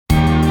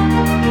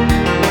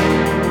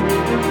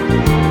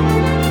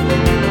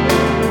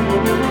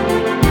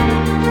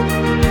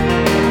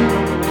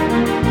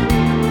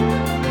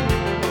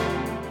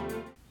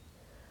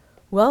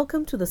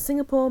Welcome to the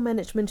Singapore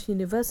Management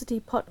University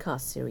podcast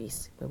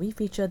series, where we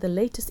feature the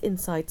latest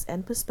insights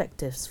and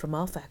perspectives from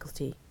our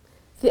faculty.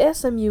 The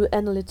SMU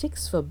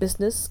Analytics for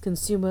Business,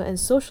 Consumer and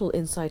Social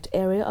Insight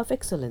Area of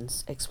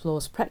Excellence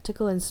explores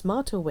practical and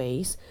smarter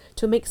ways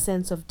to make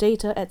sense of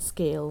data at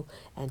scale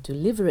and to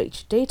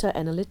leverage data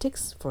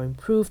analytics for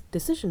improved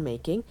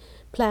decision-making,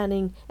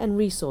 planning and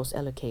resource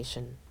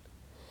allocation.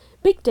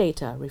 Big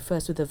data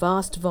refers to the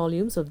vast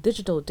volumes of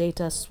digital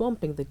data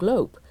swamping the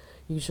globe,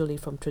 usually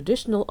from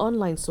traditional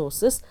online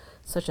sources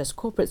such as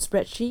corporate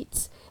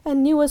spreadsheets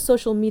and newer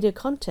social media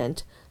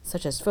content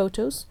such as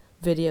photos,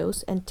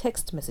 videos and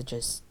text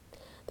messages.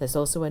 There's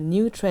also a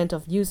new trend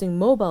of using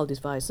mobile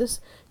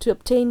devices to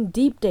obtain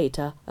deep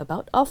data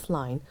about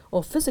offline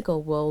or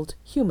physical world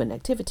human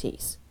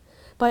activities.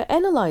 By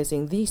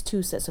analyzing these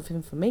two sets of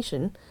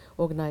information,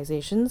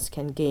 organizations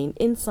can gain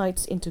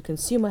insights into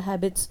consumer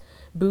habits,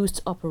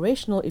 boost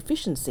operational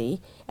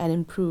efficiency, and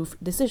improve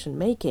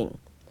decision-making.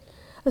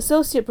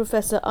 Associate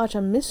Professor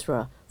Acham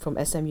Misra from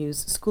SMU's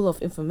School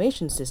of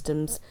Information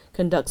Systems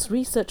conducts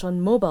research on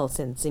mobile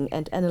sensing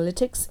and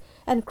analytics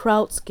and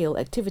crowd-scale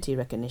activity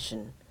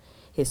recognition.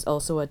 He's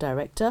also a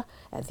director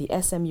at the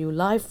SMU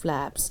Life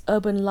Labs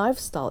Urban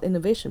Lifestyle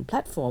Innovation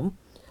Platform,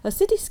 a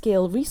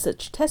city-scale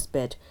research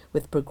testbed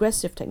with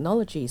progressive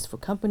technologies for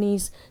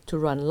companies to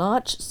run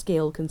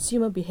large-scale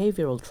consumer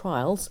behavioral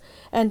trials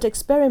and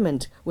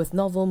experiment with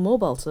novel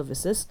mobile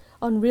services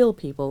on real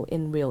people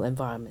in real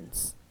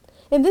environments.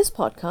 In this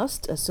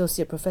podcast,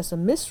 Associate Professor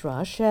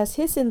Misra shares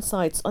his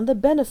insights on the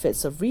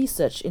benefits of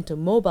research into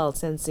mobile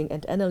sensing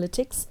and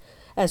analytics,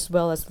 as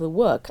well as the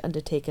work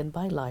undertaken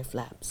by Life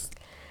Labs.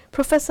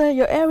 Professor,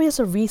 your areas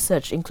of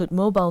research include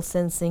mobile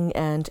sensing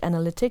and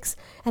analytics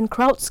and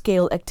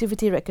crowd-scale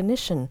activity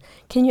recognition.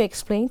 Can you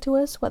explain to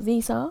us what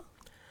these are?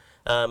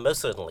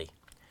 Most certainly.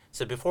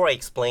 So before I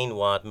explain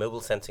what mobile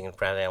sensing and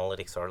crowd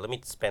analytics are, let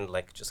me spend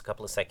just a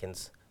couple of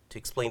seconds to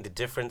explain the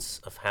difference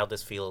of how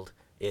this field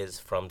is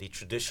from the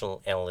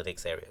traditional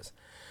analytics areas.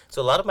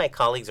 So a lot of my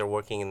colleagues are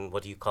working in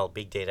what you call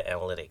big data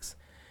analytics.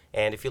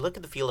 And if you look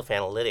at the field of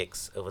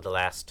analytics over the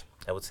last,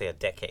 I would say, a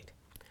decade,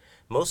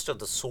 most of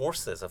the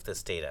sources of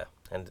this data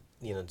and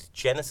the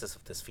genesis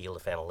of this field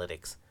of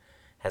analytics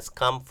has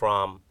come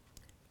from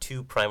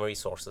two primary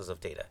sources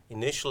of data.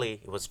 Initially,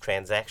 it was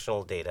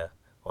transactional data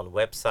on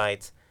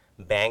websites,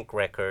 bank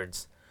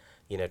records,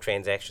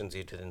 transactions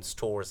you did in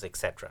stores,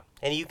 etc.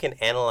 And you can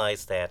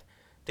analyze that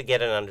to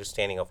get an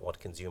understanding of what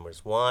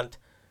consumers want,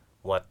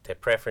 what their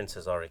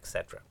preferences are,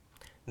 etc.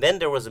 Then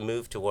there was a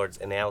move towards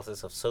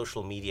analysis of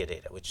social media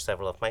data, which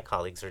several of my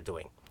colleagues are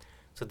doing.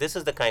 So this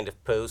is the kind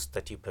of post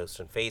that you post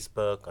on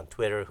Facebook, on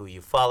Twitter, who you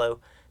follow.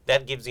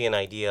 That gives you an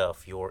idea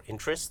of your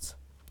interests,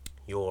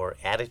 your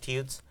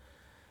attitudes,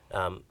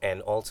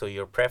 and also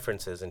your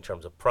preferences in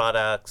terms of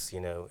products,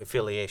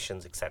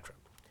 affiliations, etc.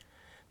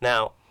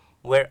 Now,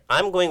 where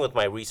I'm going with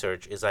my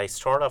research is I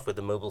start off with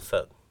the mobile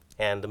phone.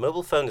 And the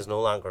mobile phone is no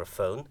longer a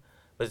phone,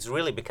 but it's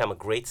really become a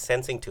great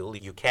sensing tool.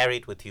 You carry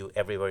it with you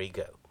everywhere you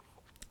go.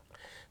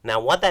 Now,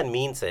 what that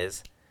means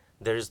is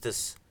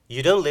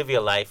you don't live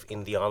your life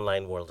in the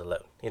online world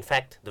alone. In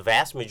fact, the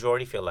vast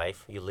majority of your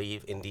life, you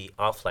live in the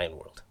offline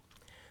world.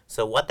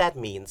 So what that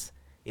means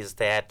is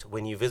that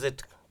when you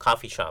visit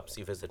coffee shops,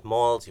 you visit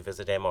malls, you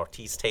visit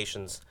MRT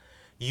stations,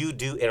 you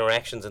do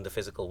interactions in the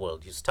physical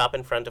world. You stop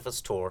in front of a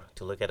store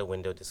to look at a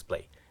window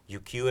display.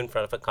 You queue in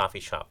front of a coffee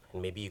shop,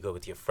 and maybe you go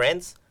with your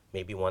friends.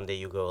 Maybe one day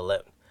you go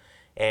alone.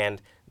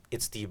 And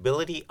it's the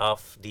ability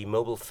of the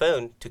mobile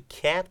phone to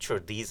capture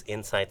these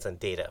insights and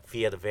data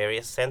via the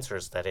various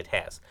sensors that it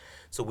has.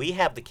 So we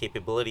have the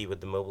capability with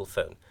the mobile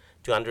phone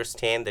to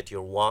understand that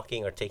you're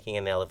walking or taking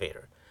an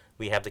elevator.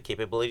 We have the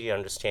capability to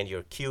understand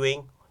you're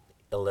queuing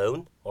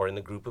alone or in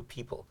a group of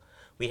people.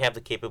 We have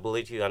the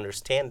capability to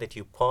understand that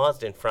you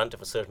paused in front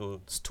of a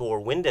certain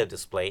store window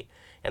display,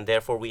 and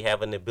therefore we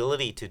have an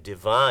ability to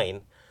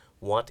divine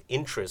what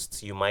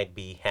interests you might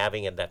be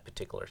having at that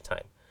particular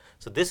time.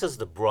 So this is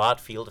the broad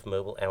field of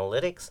mobile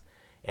analytics.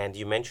 And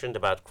you mentioned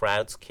about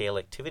crowd-scale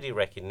activity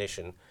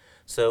recognition.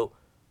 So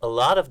a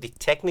lot of the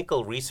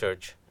technical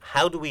research,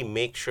 how do we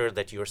make sure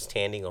that you're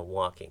standing or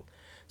walking?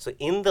 So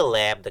in the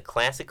lab, the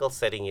classical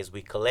setting is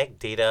we collect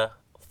data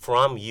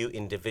from you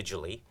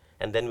individually,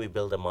 and then we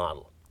build a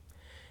model.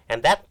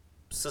 And that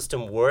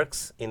system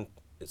works in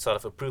sort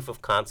of a proof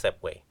of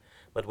concept way.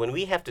 But when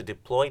we have to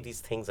deploy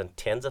these things on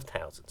tens of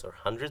thousands or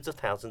hundreds of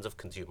thousands of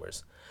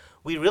consumers,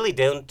 we really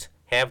don't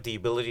have the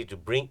ability to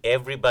bring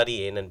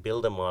everybody in and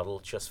build a model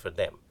just for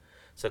them.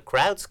 So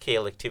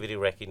crowd-scale activity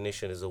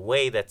recognition is a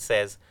way that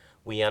says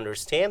we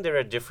understand there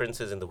are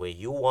differences in the way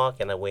you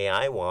walk and the way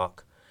I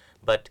walk,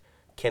 but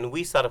can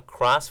we sort of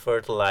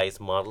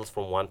cross-fertilize models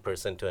from one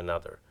person to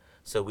another?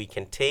 So we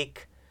can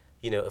take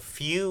a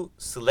few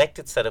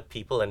selected set of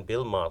people and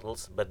build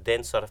models, but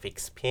then sort of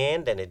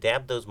expand and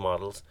adapt those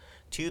models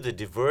to the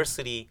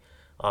diversity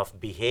of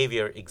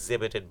behavior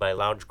exhibited by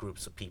large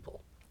groups of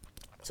people.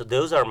 So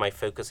those are my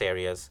focus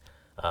areas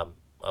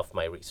of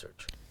my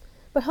research.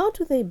 But how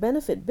do they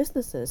benefit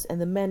businesses and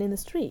the man in the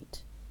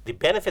street? The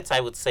benefits, I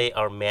would say,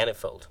 are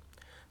manifold.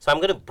 So I'm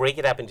going to break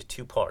it up into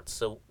two parts.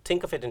 So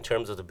think of it in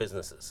terms of the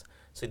businesses.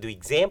 So the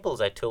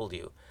examples I told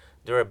you,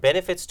 there are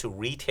benefits to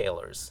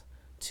retailers,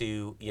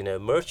 to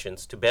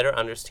merchants, to better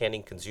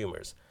understanding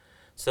consumers.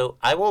 So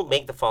I will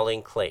make the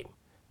following claim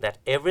that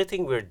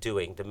everything we're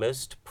doing, the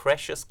most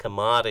precious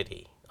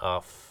commodity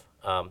of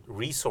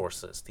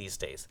resources these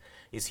days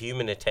is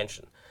human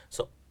attention.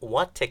 So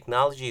what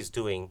technology is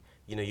doing,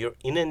 you're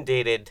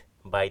inundated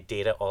by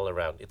data all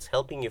around. It's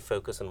helping you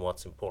focus on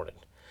what's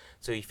important.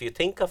 So if you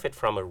think of it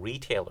from a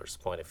retailer's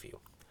point of view,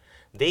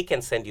 they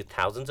can send you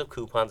thousands of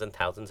coupons and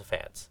thousands of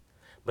ads.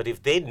 But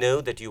if they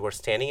know that you are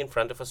standing in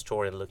front of a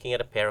store and looking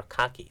at a pair of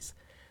khakis,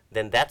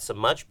 then that's a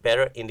much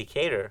better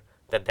indicator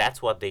that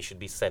that's what they should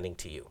be sending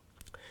to you.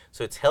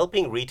 So it's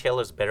helping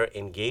retailers better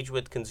engage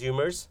with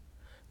consumers.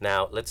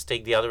 Now, let's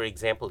take the other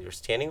example. You're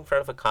standing in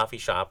front of a coffee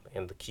shop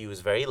and the queue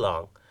is very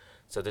long,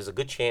 so there's a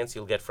good chance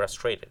you'll get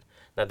frustrated.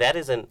 Now, that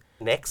is an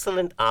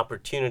excellent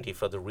opportunity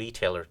for the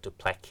retailer to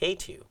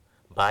placate you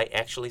by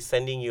actually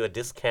sending you a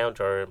discount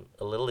or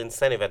a little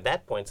incentive at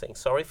that point, saying,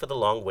 sorry for the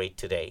long wait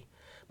today,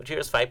 but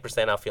here's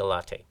 5% off your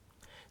latte.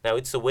 Now,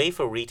 it's a way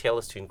for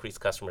retailers to increase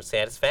customer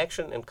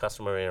satisfaction and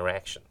customer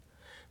interaction.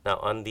 Now,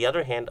 on the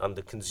other hand, on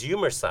the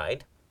consumer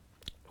side,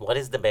 what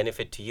is the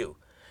benefit to you?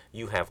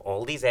 You have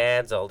all these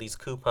ads, all these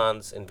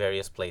coupons in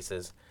various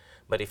places,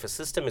 but if a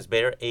system is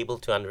better able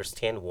to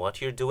understand what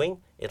you're doing,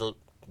 it'll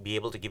be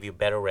able to give you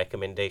better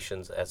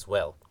recommendations as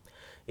well.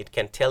 It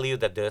can tell you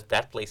that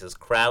that place is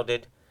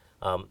crowded.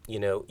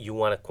 You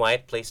want a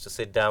quiet place to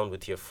sit down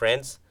with your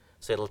friends,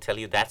 so it'll tell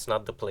you that's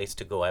not the place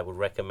to go. I would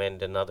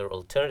recommend another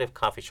alternative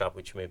coffee shop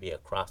which may be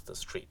across the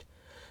street.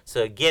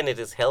 So again, it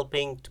is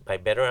helping by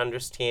better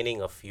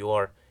understanding of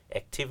your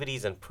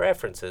activities and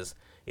preferences.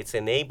 It's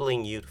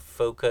enabling you to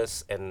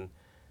focus and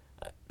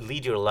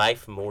lead your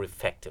life more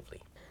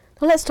effectively.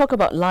 Now let's talk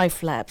about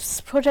Life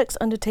Labs. Projects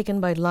undertaken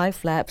by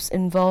Life Labs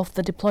involve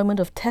the deployment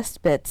of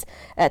test beds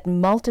at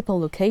multiple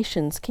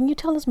locations. Can you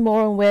tell us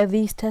more on where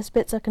these test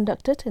beds are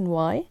conducted and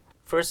why?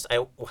 First,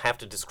 I will have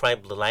to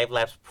describe the Life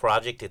Labs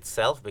project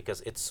itself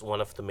because it's one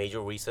of the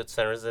major research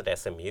centers at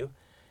SMU.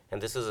 And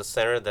this is a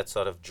center that's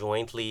sort of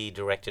jointly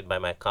directed by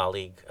my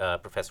colleague,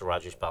 Professor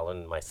Rajesh Balan,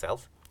 and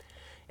myself.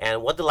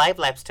 And what the Life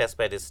Labs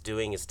testbed is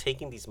doing is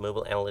taking these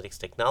mobile analytics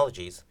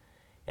technologies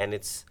and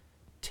it's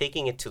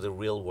taking it to the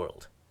real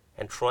world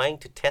and trying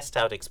to test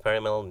out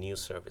experimental new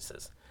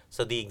services.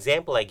 So the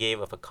example I gave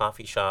of a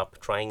coffee shop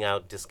trying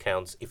out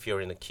discounts if you're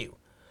in a queue.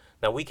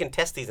 Now we can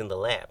test these in the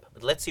lab,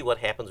 but let's see what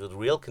happens with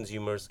real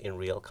consumers in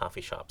real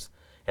coffee shops.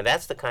 And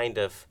that's the kind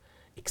of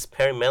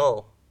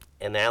experimental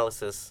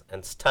analysis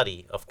and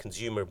study of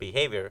consumer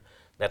behavior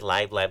that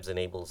Life Labs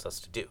enables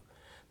us to do.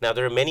 Now,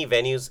 there are many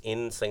venues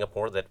in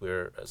Singapore that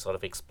we're sort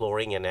of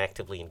exploring and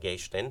actively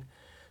engaged in.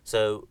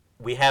 So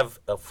we have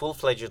a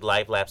full-fledged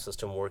Life Lab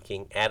system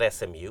working at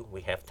SMU.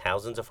 We have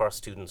thousands of our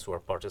students who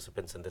are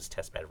participants in this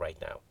testbed right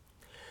now.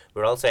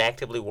 We're also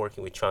actively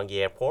working with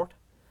Changi Airport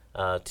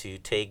to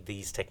take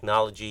these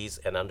technologies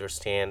and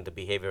understand the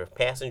behavior of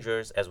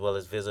passengers as well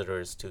as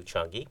visitors to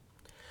Changi.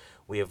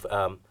 We have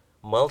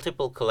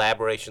multiple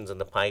collaborations in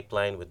the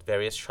pipeline with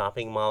various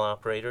shopping mall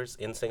operators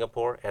in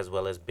Singapore, as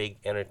well as big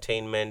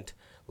entertainment,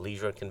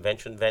 leisure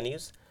convention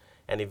venues.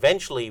 And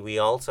eventually, we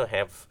also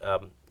have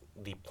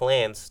the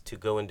plans to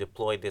go and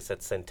deploy this at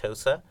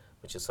Sentosa,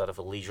 which is sort of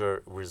a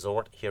leisure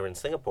resort here in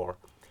Singapore.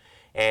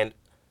 And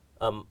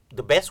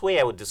the best way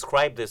I would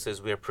describe this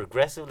is we're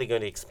progressively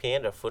going to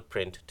expand our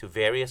footprint to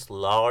various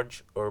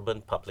large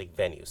urban public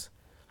venues.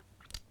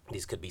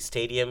 These could be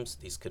stadiums,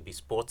 these could be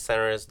sports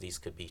centers, these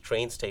could be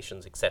train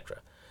stations,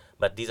 etc.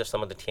 But these are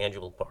some of the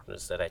tangible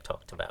partners that I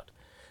talked about.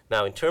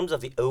 Now, in terms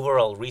of the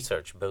overall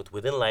research, both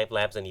within Life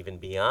Labs and even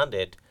beyond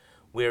it,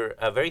 we're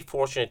very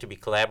fortunate to be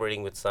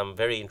collaborating with some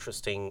very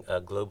interesting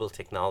global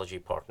technology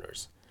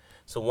partners.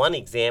 So one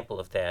example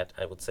of that,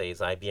 I would say, is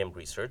IBM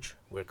Research.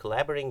 We're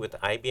collaborating with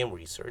IBM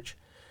Research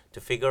to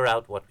figure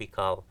out what we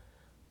call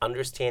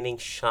understanding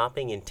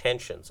shopping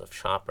intentions of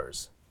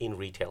shoppers in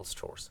retail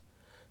stores.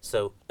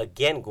 So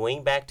again,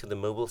 going back to the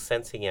mobile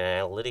sensing and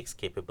analytics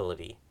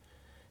capability,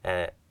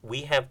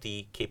 we have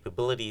the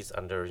capabilities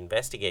under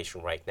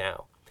investigation right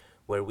now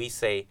where we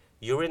say,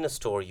 you're in a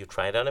store, you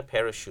tried on a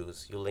pair of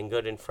shoes, you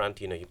lingered in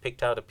front, you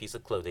picked out a piece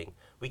of clothing.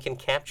 We can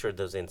capture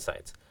those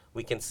insights.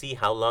 We can see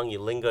how long you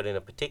lingered in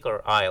a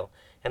particular aisle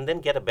and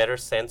then get a better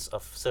sense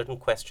of certain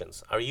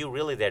questions. Are you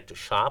really there to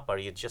shop? Are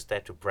you just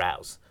there to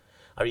browse?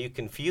 Are you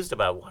confused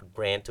about what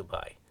brand to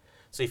buy?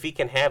 So if we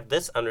can have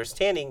this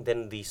understanding,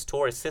 then the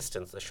store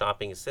assistants, the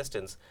shopping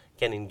assistants,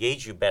 can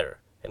engage you better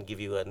and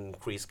give you an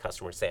increased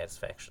customer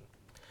satisfaction.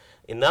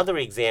 Another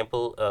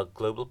example, a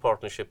global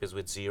partnership, is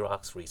with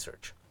Xerox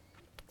Research.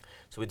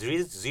 So with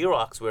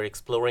Xerox, we're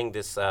exploring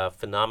this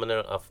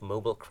phenomenon of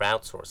mobile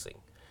crowdsourcing.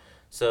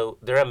 So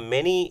there are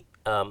many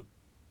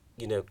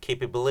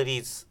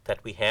capabilities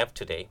that we have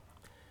today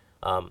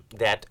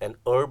that an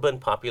urban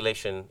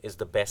population is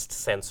the best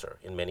sensor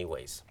in many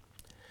ways.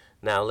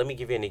 Now, let me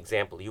give you an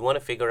example. You want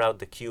to figure out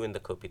the queue in the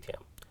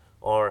Kopitiam,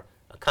 or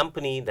A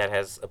company that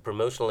has a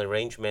promotional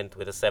arrangement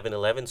with a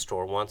 7-Eleven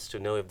store wants to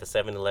know if the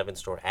 7-Eleven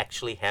store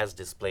actually has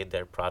displayed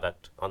their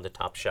product on the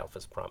top shelf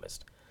as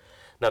promised.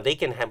 Now, they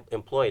can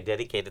employ a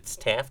dedicated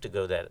staff to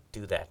do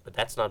that, but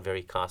that's not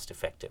very cost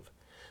effective.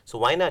 So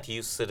why not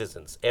use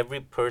citizens?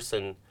 Every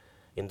person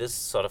in this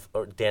sort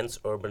of dense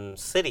urban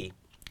city,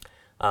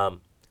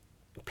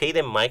 pay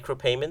them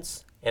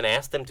micropayments and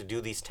ask them to do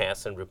these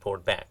tasks and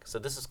report back. So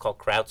this is called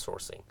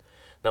crowdsourcing.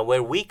 Now,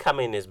 where we come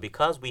in is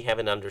because we have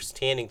an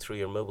understanding through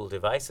your mobile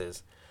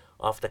devices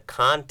of the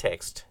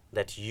context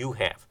that you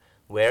have.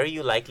 Where are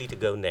you likely to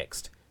go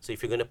next? So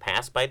if you're going to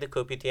pass by the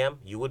Kopitiam,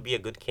 you would be a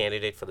good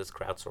candidate for this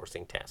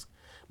crowdsourcing task.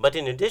 But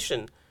in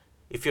addition,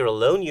 if you're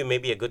alone, you may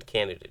be a good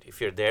candidate.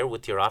 If you're there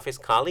with your office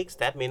colleagues,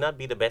 that may not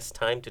be the best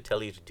time to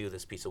tell you to do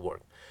this piece of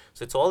work.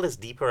 So it's all this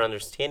deeper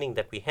understanding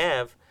that we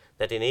have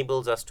that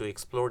enables us to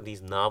explore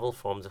these novel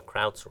forms of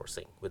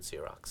crowdsourcing with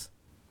Xerox.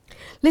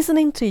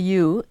 Listening to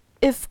you,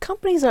 if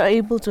companies are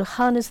able to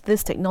harness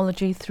this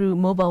technology through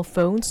mobile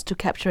phones to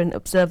capture and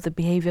observe the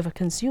behavior of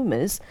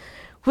consumers,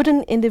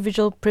 wouldn't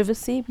individual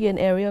privacy be an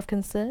area of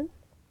concern?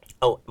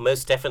 Oh,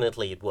 most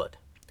definitely it would.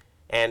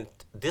 And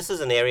this is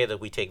an area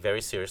that we take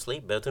very seriously,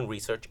 both in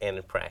research and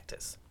in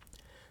practice.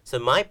 So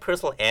my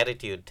personal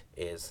attitude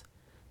is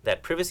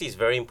that privacy is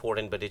very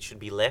important, but it should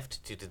be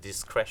left to the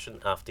discretion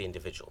of the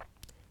individual.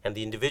 And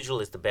the individual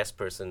is the best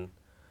person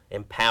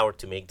empowered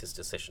to make this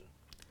decision.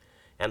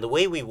 And the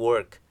way we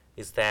work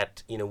is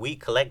that we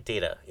collect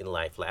data in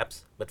Life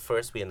Labs, but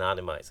first we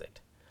anonymize it.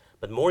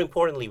 But more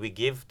importantly, we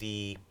give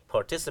the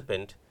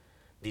participant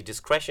the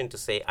discretion to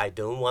say, I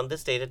don't want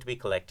this data to be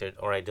collected,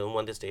 or I don't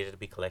want this data to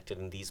be collected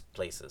in these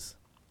places.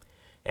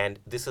 And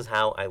this is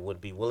how I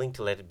would be willing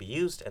to let it be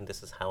used, and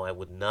this is how I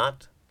would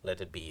not let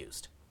it be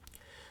used.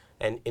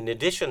 And in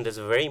addition, there's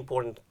a very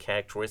important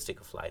characteristic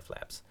of Life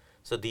Labs.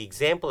 So the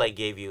example I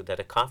gave you, that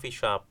a coffee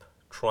shop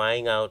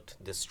trying out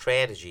this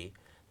strategy,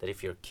 that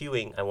if you're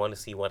queuing, I want to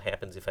see what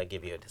happens if I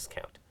give you a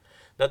discount.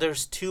 Now,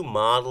 there's two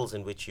models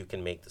in which you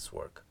can make this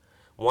work.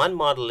 One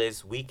model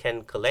is we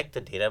can collect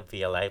the data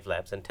via Life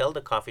Labs and tell the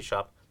coffee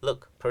shop,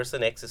 look,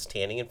 person X is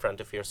standing in front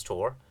of your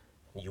store.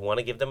 You want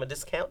to give them a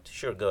discount?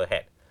 Sure, go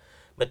ahead.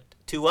 But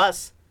to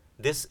us,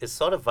 this is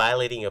sort of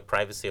violating your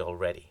privacy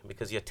already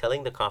because you're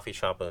telling the coffee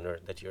shop owner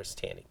that you're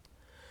standing.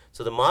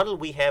 So the model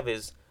we have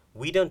is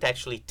we don't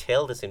actually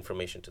tell this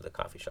information to the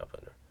coffee shop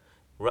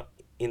owner.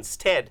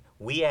 Instead,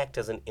 we act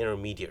as an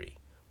intermediary.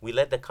 We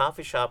let the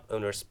coffee shop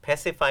owner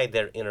specify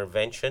their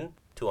intervention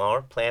to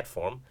our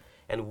platform,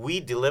 and we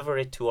deliver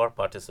it to our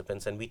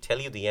participants, and we tell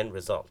you the end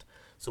result.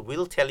 So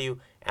we'll tell you,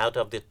 out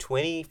of the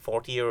 20,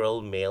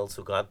 40-year-old males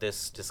who got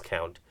this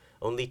discount,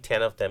 only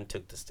 10 of them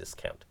took this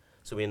discount.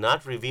 So we're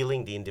not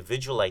revealing the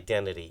individual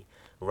identity.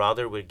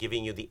 Rather, we're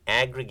giving you the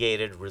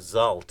aggregated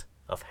result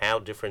of how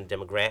different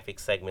demographic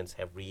segments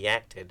have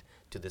reacted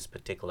to this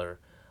particular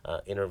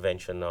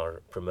intervention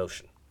or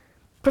promotion.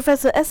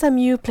 Professor,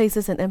 SMU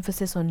places an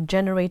emphasis on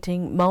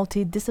generating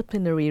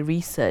multidisciplinary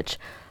research.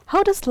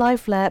 How does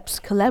Life Labs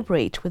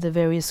collaborate with the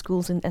various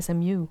schools in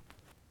SMU?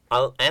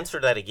 I'll answer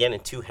that again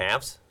in two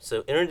halves.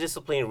 So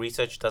interdisciplinary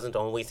research doesn't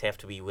always have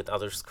to be with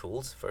other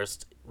schools.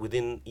 First,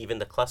 within even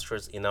the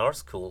clusters in our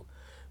school,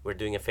 we're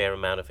doing a fair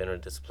amount of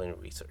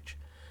interdisciplinary research.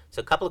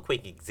 So a couple of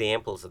quick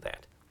examples of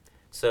that.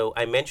 So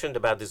I mentioned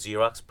about the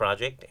Xerox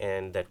project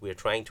and that we're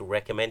trying to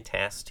recommend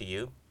tasks to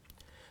you.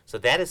 So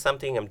that is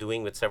something I'm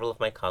doing with several of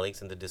my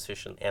colleagues in the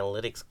decision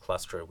analytics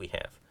cluster we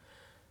have.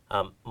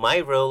 My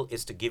role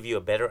is to give you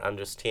a better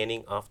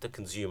understanding of the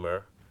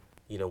consumer,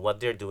 what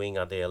they're doing,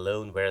 are they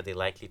alone, where are they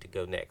likely to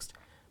go next.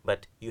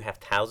 But you have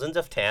thousands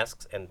of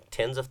tasks and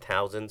tens of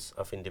thousands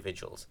of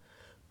individuals.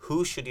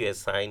 Who should you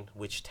assign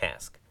which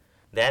task?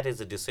 That is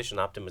a decision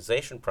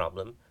optimization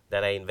problem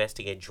that I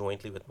investigate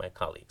jointly with my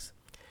colleagues.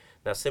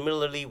 Now,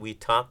 similarly, we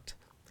talked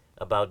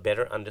about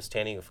better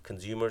understanding of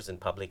consumers in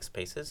public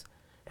spaces,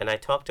 and I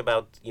talked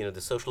about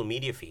the social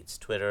media feeds,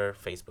 Twitter,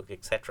 Facebook,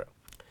 etc.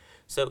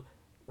 So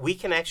we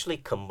can actually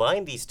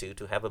combine these two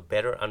to have a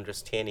better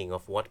understanding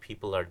of what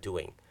people are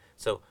doing.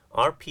 So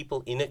are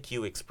people in a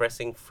queue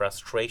expressing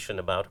frustration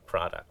about a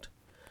product?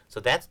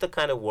 So that's the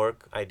kind of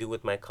work I do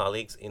with my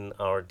colleagues in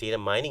our data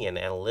mining and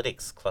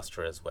analytics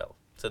cluster as well.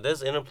 So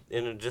there's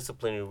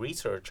interdisciplinary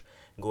research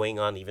going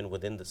on even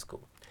within the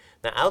school.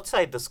 Now,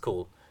 outside the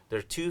school, there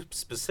are two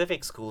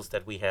specific schools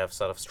that we have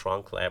sort of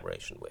strong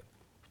collaboration with.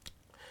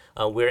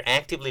 We're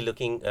actively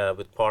looking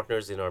with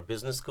partners in our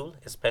business school,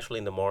 especially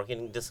in the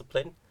marketing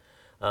discipline,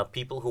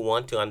 people who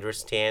want to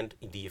understand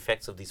the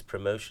effects of these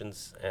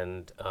promotions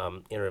and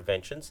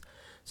interventions.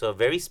 So a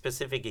very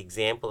specific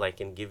example I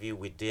can give you,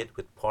 we did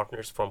with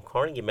partners from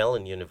Carnegie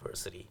Mellon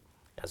University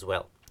as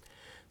well.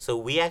 So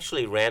we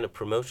actually ran a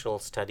promotional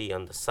study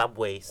on the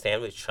Subway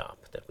sandwich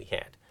shop that we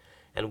had.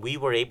 And we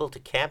were able to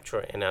capture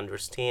and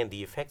understand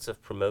the effects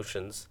of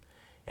promotions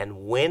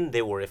and when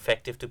they were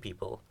effective to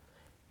people.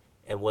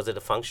 And was it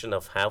a function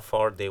of how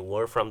far they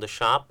were from the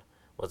shop?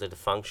 Was it a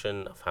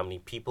function of how many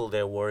people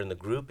there were in the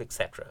group,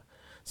 etc.?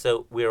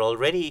 So we're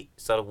already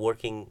sort of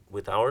working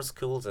with our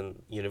schools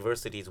and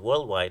universities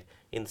worldwide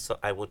in,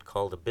 I would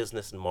call, the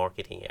business and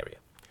marketing area.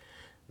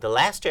 The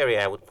last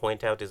area I would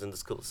point out is in the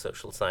School of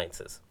Social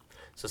Sciences.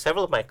 So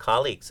several of my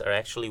colleagues are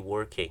actually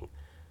working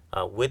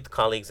with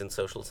colleagues in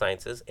social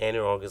sciences and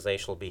in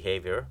organizational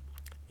behavior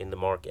in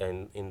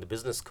the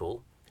business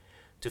school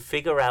to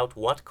figure out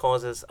what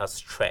causes us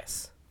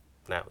stress.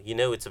 Now,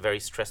 it's a very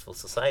stressful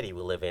society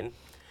we live in.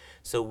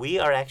 So we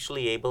are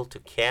actually able to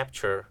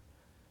capture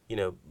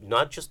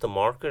not just the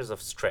markers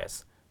of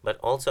stress, but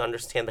also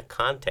understand the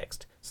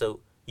context. So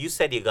you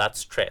said you got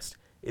stressed.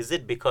 Is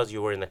it because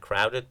you were in a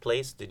crowded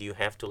place? Did you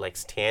have to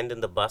stand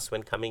in the bus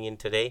when coming in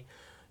today?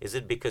 Is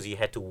it because you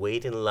had to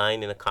wait in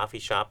line in a coffee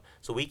shop?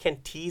 So we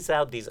can tease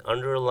out these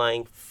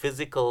underlying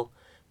physical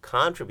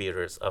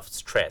contributors of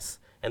stress.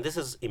 And this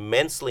is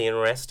immensely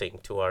interesting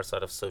to our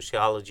sort of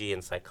sociology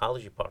and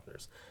psychology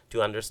partners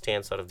to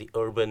understand sort of the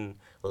urban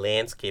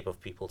landscape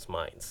of people's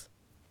minds.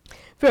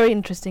 Very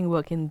interesting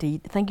work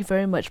indeed. Thank you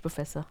very much,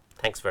 Professor.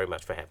 Thanks very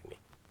much for having me.